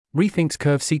Rethink's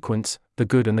Curve Sequence, The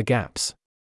Good and the Gaps.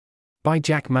 By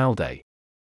Jack Malde.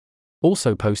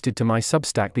 Also posted to my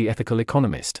Substack The Ethical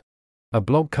Economist, a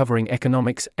blog covering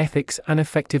economics, ethics, and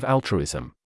effective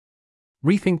altruism.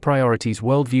 Rethink Priorities'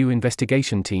 Worldview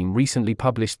Investigation team recently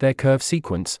published their Curve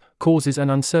Sequence, Causes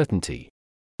and Uncertainty.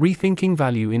 Rethinking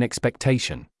Value in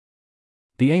Expectation.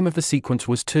 The aim of the sequence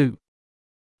was to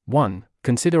 1.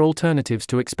 Consider alternatives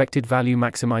to expected value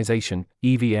maximization,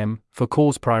 EVM, for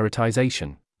cause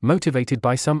prioritization, motivated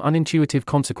by some unintuitive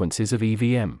consequences of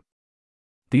EVM.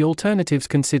 The alternatives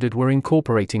considered were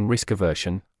incorporating risk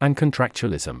aversion and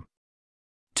contractualism.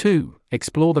 2.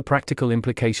 Explore the practical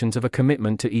implications of a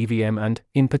commitment to EVM and,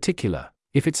 in particular,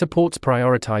 if it supports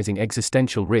prioritizing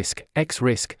existential risk, X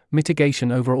risk,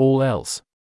 mitigation over all else.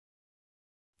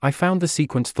 I found the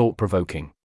sequence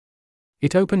thought-provoking.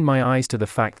 It opened my eyes to the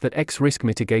fact that X risk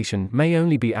mitigation may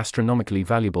only be astronomically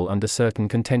valuable under certain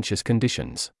contentious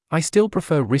conditions. I still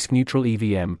prefer risk-neutral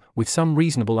EVM, with some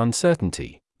reasonable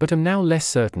uncertainty, but am now less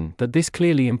certain that this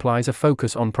clearly implies a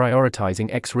focus on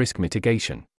prioritizing X risk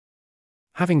mitigation.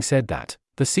 Having said that,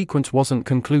 the sequence wasn't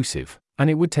conclusive, and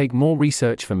it would take more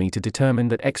research for me to determine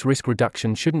that X risk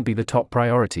reduction shouldn't be the top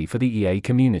priority for the EA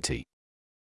community.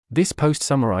 This post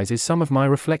summarizes some of my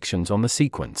reflections on the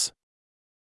sequence.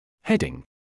 Heading: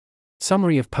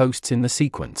 Summary of posts in the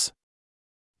sequence.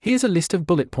 Here's a list of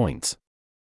bullet points.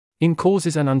 In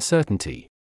Causes and Uncertainty,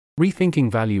 Rethinking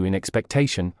Value in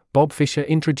Expectation, Bob Fisher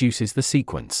introduces the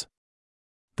sequence.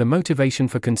 The motivation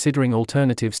for considering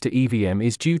alternatives to EVM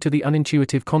is due to the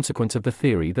unintuitive consequence of the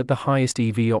theory that the highest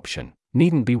EV option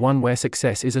needn't be one where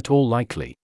success is at all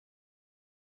likely.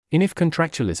 In If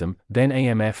Contractualism, Then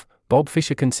AMF, Bob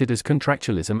Fisher considers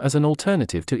contractualism as an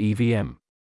alternative to EVM.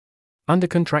 Under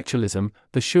contractualism,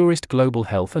 the surest global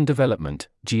health and development,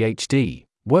 GHD,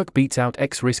 work beats out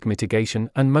X risk mitigation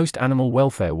and most animal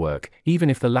welfare work, even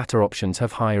if the latter options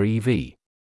have higher EV.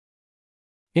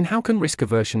 In How Can Risk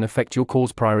Aversion Affect Your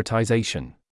Cause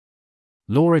Prioritization?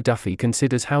 Laura Duffy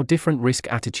considers how different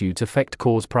risk attitudes affect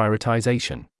cause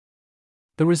prioritization.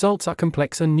 The results are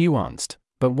complex and nuanced,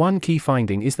 but one key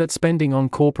finding is that spending on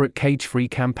corporate cage-free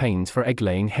campaigns for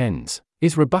egg-laying hens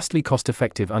is robustly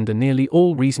cost-effective under nearly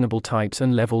all reasonable types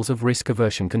and levels of risk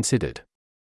aversion considered.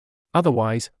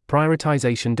 Otherwise,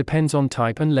 prioritization depends on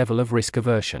type and level of risk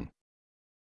aversion.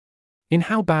 In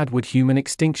How Bad Would Human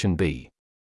Extinction Be?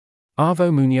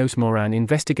 Arvo Munoz Moran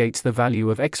investigates the value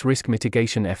of X-risk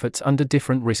mitigation efforts under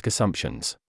different risk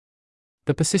assumptions.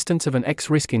 The persistence of an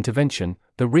X-risk intervention,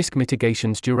 the risk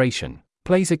mitigation's duration,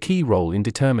 plays a key role in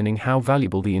determining how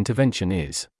valuable the intervention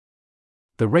is.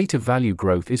 The rate of value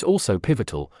growth is also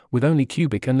pivotal, with only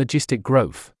cubic and logistic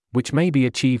growth, which may be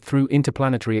achieved through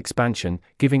interplanetary expansion,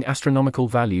 giving astronomical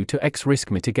value to X-risk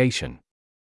mitigation.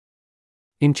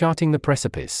 In Charting the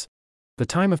Precipice, The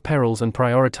Time of Perils and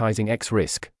Prioritizing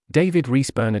X-risk, David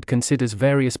Rees Bernard considers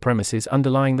various premises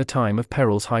underlying the time of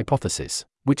perils hypothesis,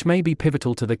 which may be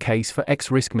pivotal to the case for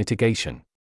X-risk mitigation.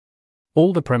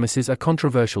 All the premises are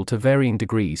controversial to varying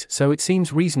degrees, so it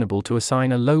seems reasonable to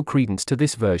assign a low credence to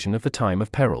this version of the time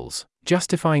of perils.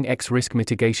 Justifying X-risk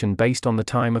mitigation based on the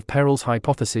time of perils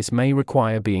hypothesis may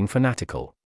require being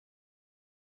fanatical.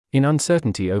 In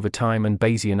Uncertainty Over Time and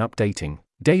Bayesian Updating,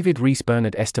 David Rees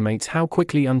Bernard estimates how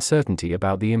quickly uncertainty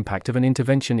about the impact of an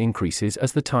intervention increases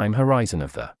as the time horizon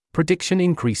of the prediction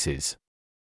increases.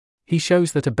 He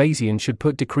shows that a Bayesian should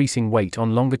put decreasing weight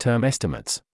on longer-term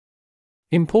estimates.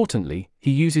 Importantly, he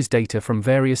uses data from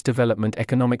various development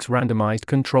economics randomized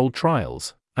controlled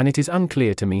trials, and it is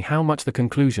unclear to me how much the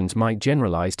conclusions might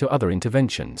generalize to other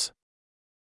interventions.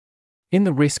 In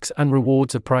The Risks and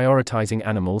Rewards of Prioritizing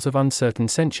Animals of Uncertain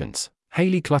Sentience,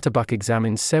 Haley Clutterbuck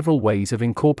examines several ways of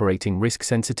incorporating risk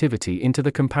sensitivity into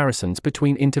the comparisons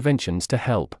between interventions to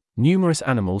help numerous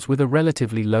animals with a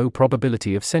relatively low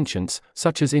probability of sentience,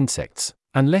 such as insects,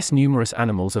 and less numerous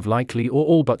animals of likely or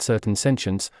all but certain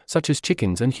sentience, such as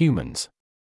chickens and humans.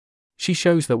 She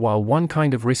shows that while one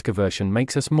kind of risk aversion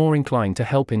makes us more inclined to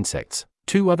help insects,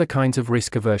 two other kinds of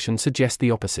risk aversion suggest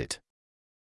the opposite.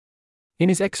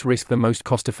 Is X risk the most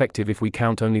cost-effective if we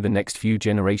count only the next few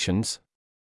generations?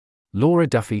 Laura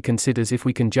Duffy considers if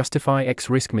we can justify X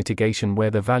risk mitigation where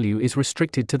the value is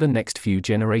restricted to the next few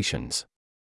generations.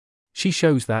 She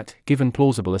shows that, given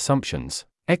plausible assumptions,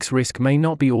 X risk may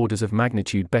not be orders of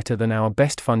magnitude better than our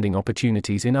best funding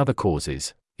opportunities in other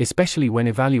causes, especially when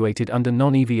evaluated under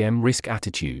non-EVM risk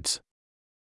attitudes.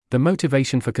 The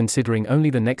motivation for considering only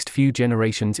the next few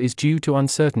generations is due to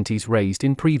uncertainties raised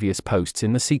in previous posts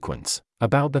in the sequence,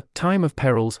 about the time of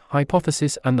perils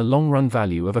hypothesis and the long-run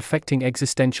value of affecting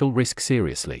existential risk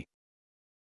seriously.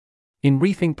 In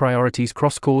Rethink Priorities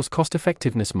Cross-Cause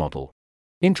Cost-Effectiveness Model,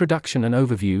 Introduction and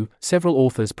overview. Several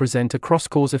authors present a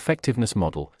cross-cause effectiveness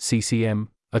model, CCM,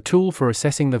 a tool for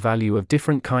assessing the value of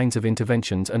different kinds of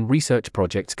interventions and research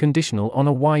projects conditional on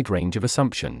a wide range of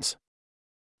assumptions.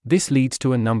 This leads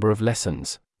to a number of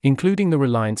lessons, including the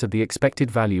reliance of the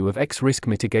expected value of X risk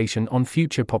mitigation on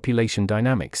future population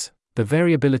dynamics, the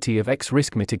variability of X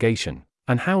risk mitigation,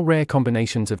 and how rare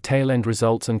combinations of tail-end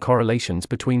results and correlations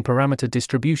between parameter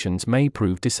distributions may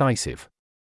prove decisive.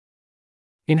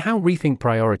 In How Rethink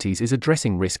Priorities is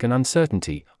Addressing Risk and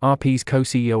Uncertainty, RP's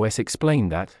co-CEOs explain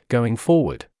that, going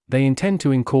forward, they intend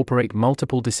to incorporate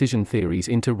multiple decision theories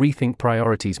into Rethink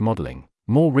Priorities modeling,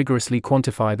 more rigorously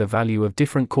quantify the value of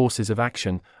different courses of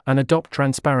action, and adopt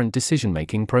transparent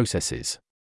decision-making processes.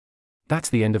 That's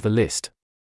the end of the list.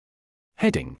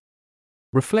 Heading: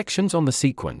 Reflections on the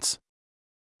sequence.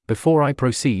 Before I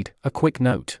proceed, a quick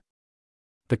note.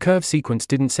 The curve sequence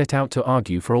didn't set out to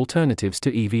argue for alternatives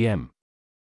to EVM.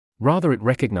 Rather, it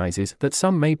recognizes that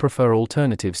some may prefer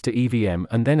alternatives to EVM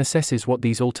and then assesses what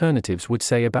these alternatives would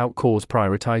say about cause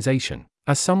prioritization.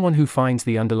 As someone who finds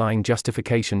the underlying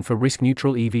justification for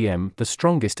risk-neutral EVM the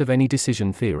strongest of any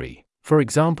decision theory, for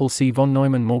example see von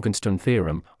Neumann-Morgenstern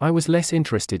theorem, I was less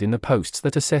interested in the posts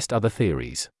that assessed other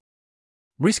theories.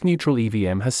 Risk-neutral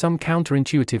EVM has some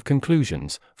counterintuitive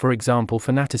conclusions, for example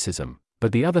fanaticism,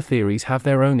 but the other theories have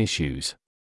their own issues.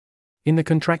 In the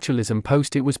contractualism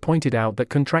post it was pointed out that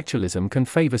contractualism can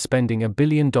favor spending $1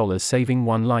 billion saving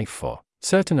one life for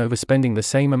certain over spending the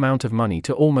same amount of money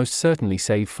to almost certainly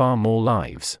save far more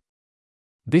lives.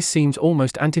 This seems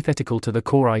almost antithetical to the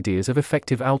core ideas of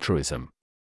effective altruism.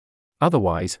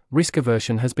 Otherwise, risk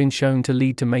aversion has been shown to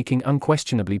lead to making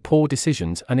unquestionably poor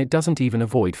decisions, and it doesn't even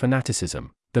avoid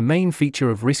fanaticism, the main feature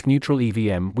of risk-neutral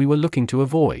EVM we were looking to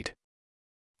avoid.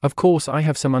 Of course, I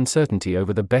have some uncertainty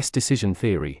over the best decision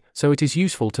theory, so it is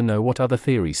useful to know what other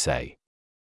theories say.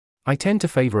 I tend to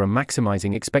favor a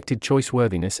maximizing expected choice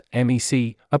worthiness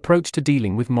 (MEC) approach to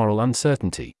dealing with moral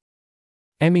uncertainty.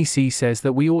 MEC says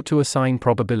that we ought to assign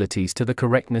probabilities to the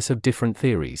correctness of different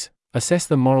theories, assess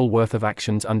the moral worth of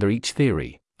actions under each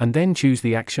theory, and then choose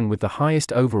the action with the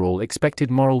highest overall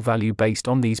expected moral value based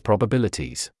on these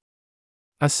probabilities.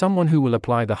 As someone who will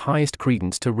apply the highest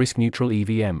credence to risk-neutral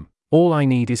EVM, all I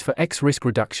need is for X risk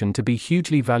reduction to be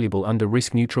hugely valuable under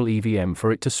risk-neutral EVM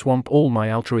for it to swamp all my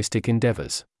altruistic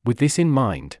endeavors. With this in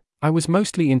mind, I was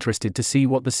mostly interested to see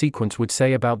what the sequence would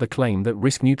say about the claim that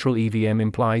risk-neutral EVM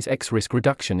implies X risk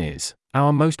reduction is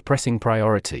our most pressing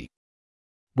priority.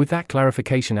 With that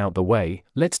clarification out the way,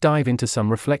 let's dive into some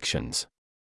reflections.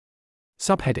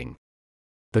 Subheading: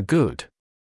 The good.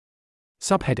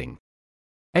 Subheading: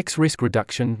 X risk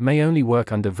reduction may only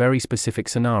work under very specific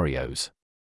scenarios.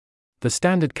 The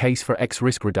standard case for X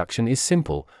risk reduction is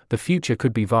simple: the future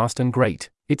could be vast and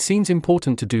great. It seems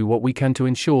important to do what we can to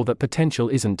ensure that potential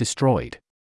isn't destroyed.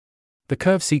 The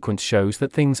curve sequence shows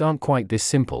that things aren't quite this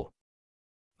simple.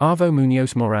 Arvo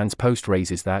Munoz Moran's post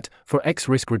raises that, for X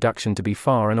risk reduction to be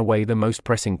far and away the most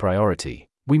pressing priority,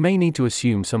 we may need to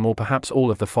assume some or perhaps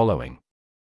all of the following.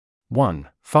 1.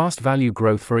 Fast value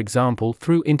growth, for example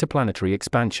through interplanetary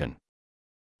expansion.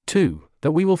 2.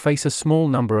 That we will face a small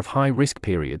number of high-risk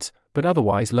periods, but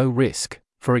otherwise low risk,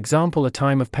 for example a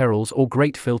time of perils or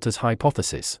great filters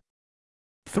hypothesis.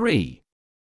 3.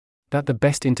 That the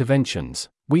best interventions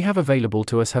we have available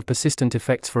to us have persistent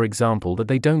effects, for example that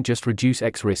they don't just reduce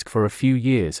X risk for a few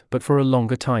years but for a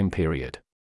longer time period.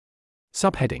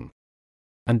 Subheading: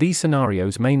 And these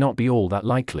scenarios may not be all that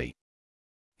likely.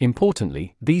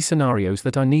 Importantly, these scenarios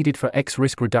that are needed for X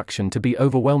risk reduction to be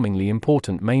overwhelmingly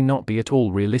important may not be at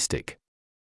all realistic.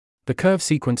 The curve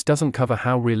sequence doesn't cover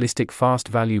how realistic fast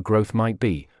value growth might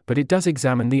be, but it does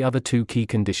examine the other two key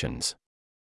conditions.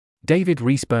 David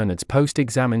Rees Bernard's post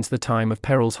examines the time of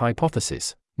perils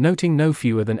hypothesis, noting no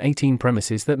fewer than 18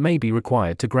 premises that may be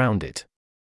required to ground it.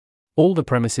 All the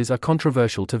premises are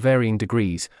controversial to varying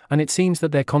degrees, and it seems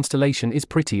that their constellation is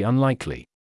pretty unlikely.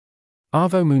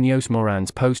 Arvo Munoz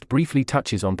Moran's post briefly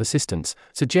touches on persistence,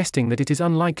 suggesting that it is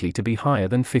unlikely to be higher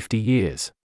than 50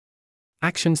 years.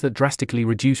 Actions that drastically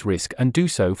reduce risk and do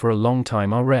so for a long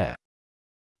time are rare.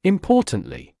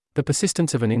 Importantly, the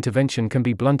persistence of an intervention can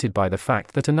be blunted by the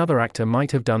fact that another actor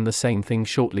might have done the same thing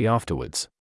shortly afterwards.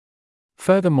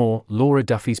 Furthermore, Laura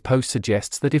Duffy's post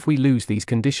suggests that if we lose these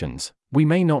conditions, we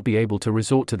may not be able to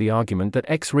resort to the argument that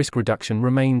X risk reduction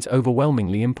remains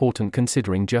overwhelmingly important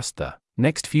considering just the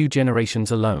next few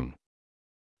generations alone.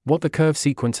 What the curve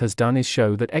sequence has done is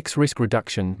show that X risk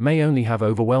reduction may only have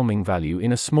overwhelming value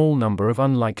in a small number of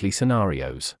unlikely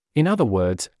scenarios. In other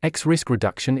words, X risk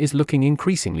reduction is looking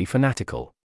increasingly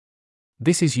fanatical.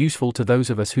 This is useful to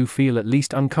those of us who feel at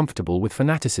least uncomfortable with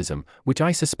fanaticism, which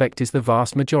I suspect is the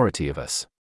vast majority of us.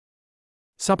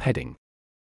 Subheading: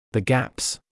 The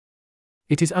gaps.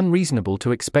 It is unreasonable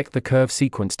to expect the curve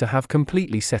sequence to have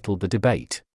completely settled the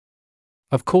debate.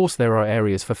 Of course, there are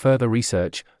areas for further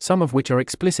research, some of which are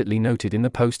explicitly noted in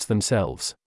the posts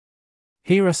themselves.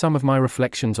 Here are some of my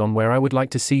reflections on where I would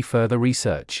like to see further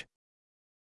research.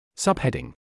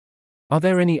 Subheading: Are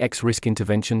there any X-risk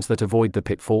interventions that avoid the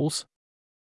pitfalls?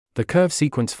 The curve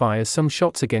sequence fires some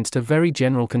shots against a very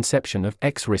general conception of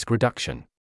X-risk reduction.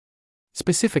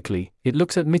 Specifically, it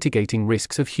looks at mitigating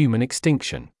risks of human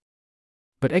extinction.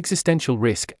 But existential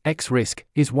risk, X-risk,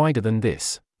 is wider than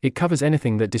this. It covers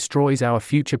anything that destroys our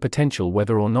future potential,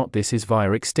 whether or not this is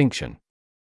via extinction.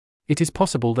 It is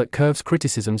possible that curve's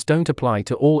criticisms don't apply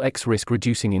to all X-risk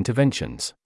reducing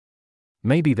interventions.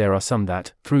 Maybe there are some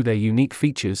that, through their unique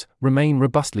features, remain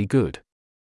robustly good.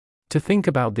 To think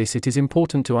about this, it is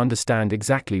important to understand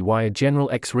exactly why a general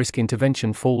X-risk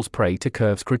intervention falls prey to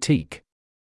curve's critique.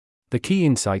 The key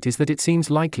insight is that it seems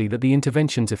likely that the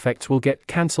intervention's effects will get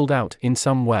cancelled out in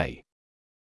some way.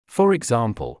 For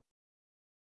example,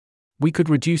 we could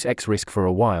reduce X-risk for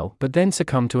a while but then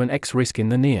succumb to an X-risk in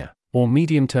the near, or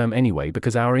medium term anyway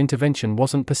because our intervention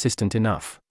wasn't persistent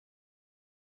enough.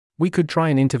 We could try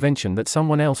an intervention that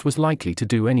someone else was likely to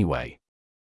do anyway.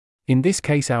 In this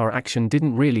case, our action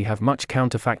didn't really have much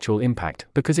counterfactual impact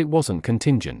because it wasn't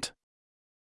contingent.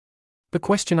 The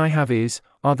question I have is,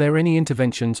 are there any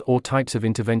interventions or types of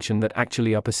intervention that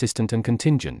actually are persistent and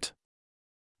contingent?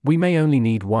 We may only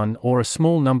need one or a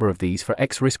small number of these for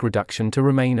X-risk reduction to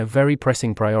remain a very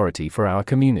pressing priority for our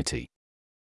community.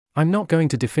 I'm not going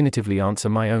to definitively answer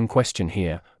my own question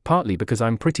here, partly because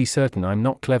I'm pretty certain I'm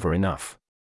not clever enough.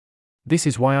 This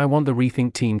is why I want the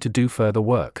Rethink team to do further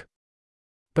work.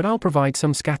 But I'll provide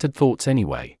some scattered thoughts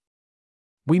anyway.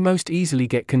 We most easily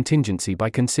get contingency by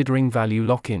considering value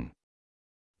lock-in.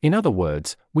 In other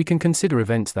words, we can consider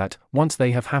events that, once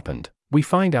they have happened, we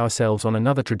find ourselves on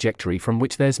another trajectory from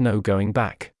which there's no going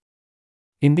back.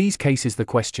 In these cases, the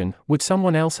question, would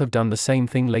someone else have done the same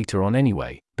thing later on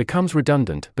anyway, becomes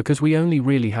redundant because we only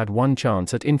really had one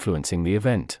chance at influencing the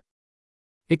event.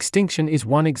 Extinction is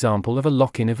one example of a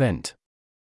lock-in event.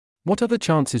 What are the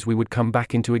chances we would come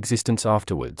back into existence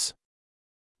afterwards?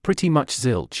 Pretty much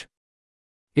zilch.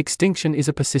 Extinction is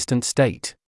a persistent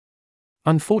state.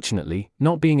 Unfortunately,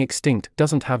 not being extinct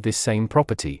doesn't have this same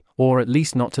property, or at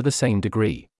least not to the same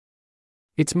degree.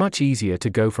 It's much easier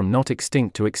to go from not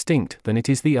extinct to extinct than it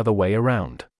is the other way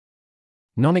around.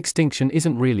 Non-extinction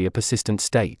isn't really a persistent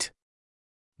state.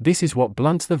 This is what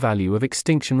blunts the value of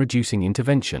extinction-reducing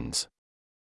interventions.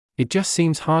 It just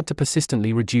seems hard to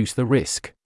persistently reduce the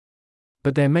risk.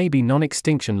 But there may be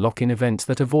non-extinction lock-in events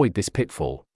that avoid this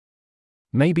pitfall.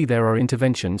 Maybe there are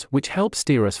interventions which help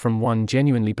steer us from one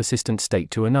genuinely persistent state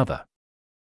to another.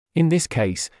 In this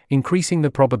case, increasing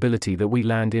the probability that we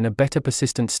land in a better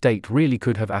persistent state really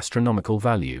could have astronomical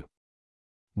value.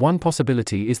 One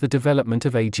possibility is the development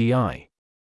of AGI.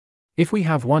 If we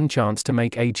have one chance to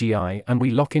make AGI and we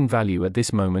lock in value at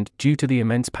this moment due to the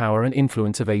immense power and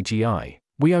influence of AGI,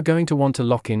 we are going to want to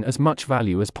lock in as much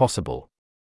value as possible.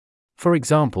 For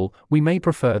example, we may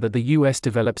prefer that the US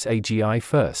develops AGI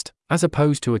first, as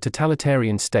opposed to a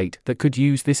totalitarian state that could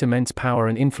use this immense power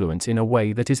and influence in a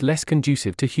way that is less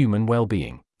conducive to human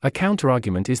well-being. A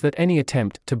counterargument is that any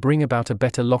attempt to bring about a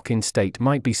better lock-in state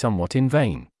might be somewhat in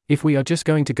vain, if we are just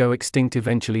going to go extinct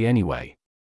eventually anyway.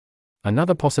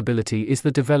 Another possibility is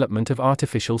the development of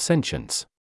artificial sentience.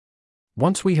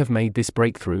 Once we have made this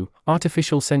breakthrough,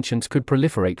 artificial sentience could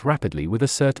proliferate rapidly with a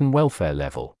certain welfare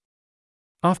level.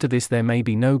 After this, there may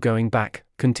be no going back,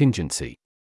 contingency.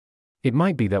 It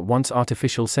might be that once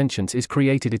artificial sentience is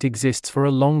created, it exists for a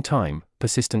long time,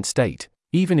 persistent state,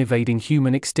 even evading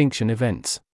human extinction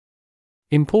events.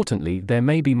 Importantly, there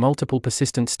may be multiple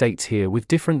persistent states here with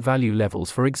different value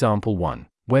levels, for example one,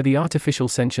 where the artificial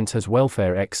sentience has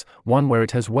welfare X, one where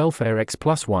it has welfare X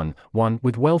plus 1, one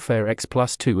with welfare X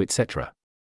plus 2, etc.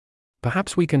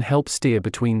 Perhaps we can help steer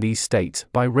between these states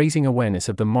by raising awareness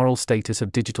of the moral status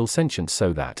of digital sentience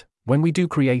so that, when we do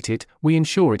create it, we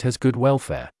ensure it has good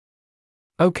welfare.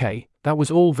 Okay, that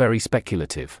was all very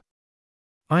speculative.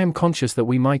 I am conscious that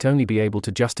we might only be able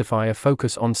to justify a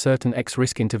focus on certain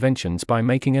X-risk interventions by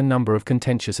making a number of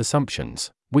contentious assumptions,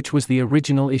 which was the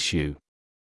original issue.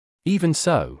 Even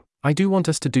so, I do want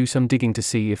us to do some digging to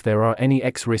see if there are any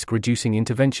X-risk reducing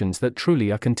interventions that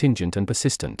truly are contingent and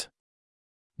persistent.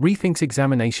 Rethink's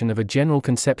examination of a general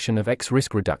conception of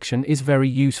X-risk reduction is very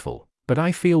useful, but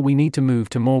I feel we need to move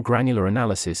to more granular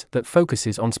analysis that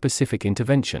focuses on specific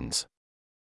interventions.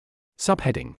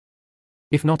 Subheading: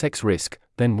 If not X risk,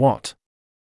 then what?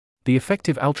 The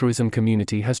effective altruism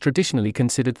community has traditionally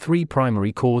considered three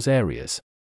primary cause areas: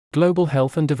 global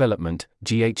health and development,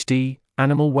 GHD,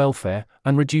 animal welfare,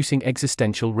 and reducing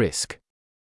existential risk.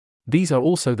 These are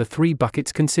also the three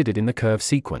buckets considered in the curve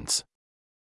sequence.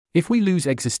 If we lose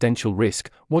existential risk,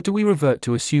 what do we revert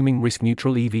to assuming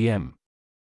risk-neutral EVM?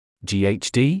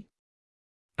 GHD?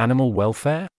 Animal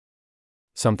welfare?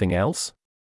 Something else?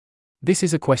 This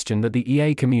is a question that the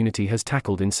EA community has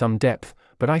tackled in some depth,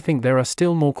 but I think there are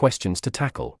still more questions to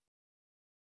tackle.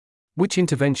 Which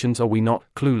interventions are we not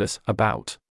clueless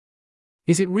about?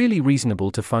 Is it really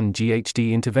reasonable to fund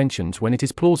GHD interventions when it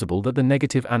is plausible that the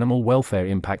negative animal welfare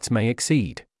impacts may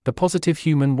exceed the positive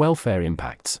human welfare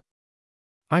impacts?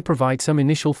 I provide some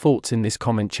initial thoughts in this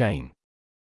comment chain.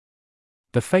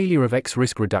 The failure of X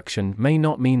risk reduction may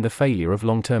not mean the failure of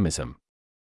long-termism.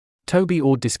 Toby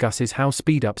Ord discusses how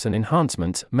speed-ups and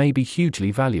enhancements may be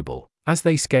hugely valuable, as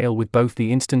they scale with both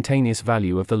the instantaneous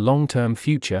value of the long-term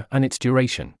future and its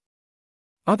duration.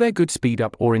 Are there good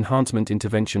speed-up or enhancement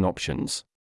intervention options?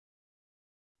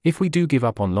 If we do give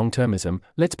up on long-termism,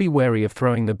 let's be wary of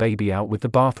throwing the baby out with the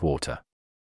bathwater.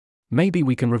 Maybe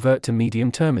we can revert to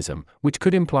medium-termism, which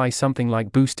could imply something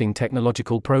like boosting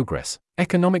technological progress,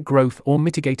 economic growth, or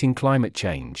mitigating climate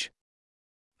change.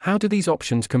 How do these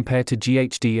options compare to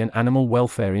GHD and animal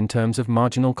welfare in terms of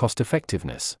marginal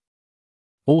cost-effectiveness?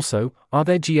 Also, are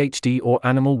there GHD or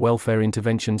animal welfare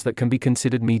interventions that can be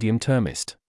considered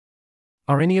medium-termist?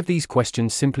 Are any of these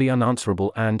questions simply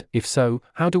unanswerable, and, if so,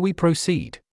 how do we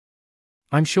proceed?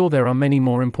 I'm sure there are many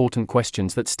more important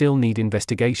questions that still need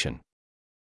investigation.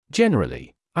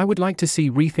 Generally, I would like to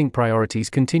see Rethink priorities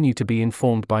continue to be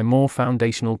informed by more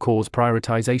foundational cause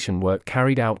prioritization work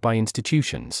carried out by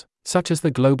institutions, such as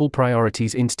the Global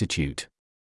Priorities Institute.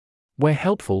 Where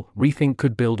helpful, Rethink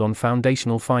could build on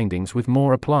foundational findings with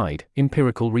more applied,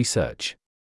 empirical research.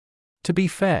 To be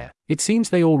fair, it seems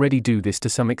they already do this to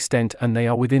some extent, and they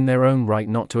are within their own right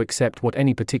not to accept what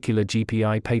any particular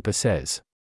GPI paper says.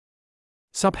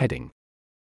 Subheading: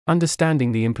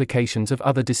 Understanding the implications of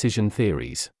other decision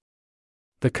theories.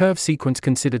 The curve sequence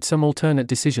considered some alternate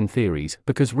decision theories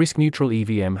because risk-neutral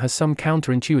EVM has some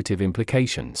counterintuitive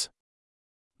implications.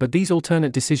 But these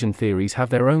alternate decision theories have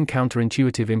their own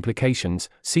counterintuitive implications.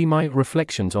 See my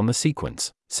Reflections on the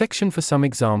Sequence section for some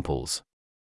examples.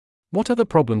 What are the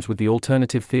problems with the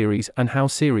alternative theories, and how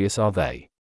serious are they?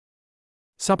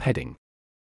 Subheading: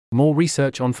 More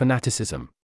research on fanaticism.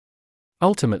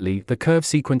 Ultimately, the curve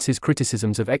sequence's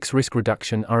criticisms of X risk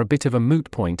reduction are a bit of a moot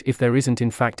point if there isn't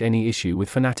in fact any issue with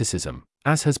fanaticism,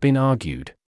 as has been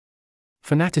argued.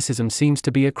 Fanaticism seems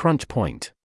to be a crunch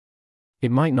point. It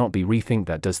might not be Rethink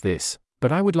that does this,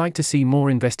 but I would like to see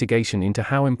more investigation into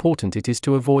how important it is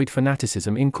to avoid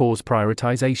fanaticism in cause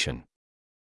prioritization.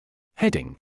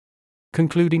 Heading: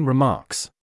 Concluding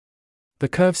remarks. The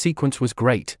curve sequence was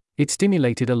great. It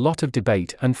stimulated a lot of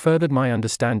debate and furthered my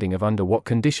understanding of under what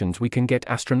conditions we can get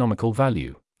astronomical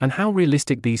value, and how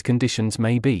realistic these conditions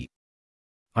may be.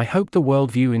 I hope the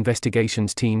Worldview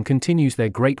Investigations team continues their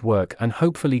great work and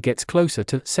hopefully gets closer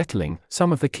to settling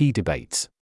some of the key debates.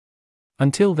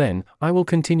 Until then, I will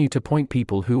continue to point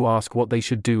people who ask what they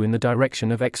should do in the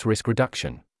direction of X risk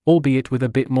reduction, albeit with a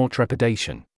bit more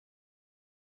trepidation.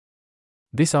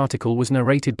 This article was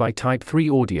narrated by Type 3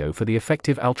 Audio for the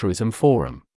Effective Altruism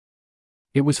Forum.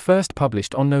 It was first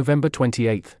published on November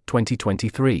 28,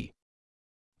 2023.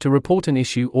 To report an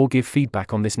issue or give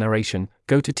feedback on this narration,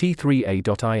 go to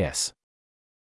t3a.is.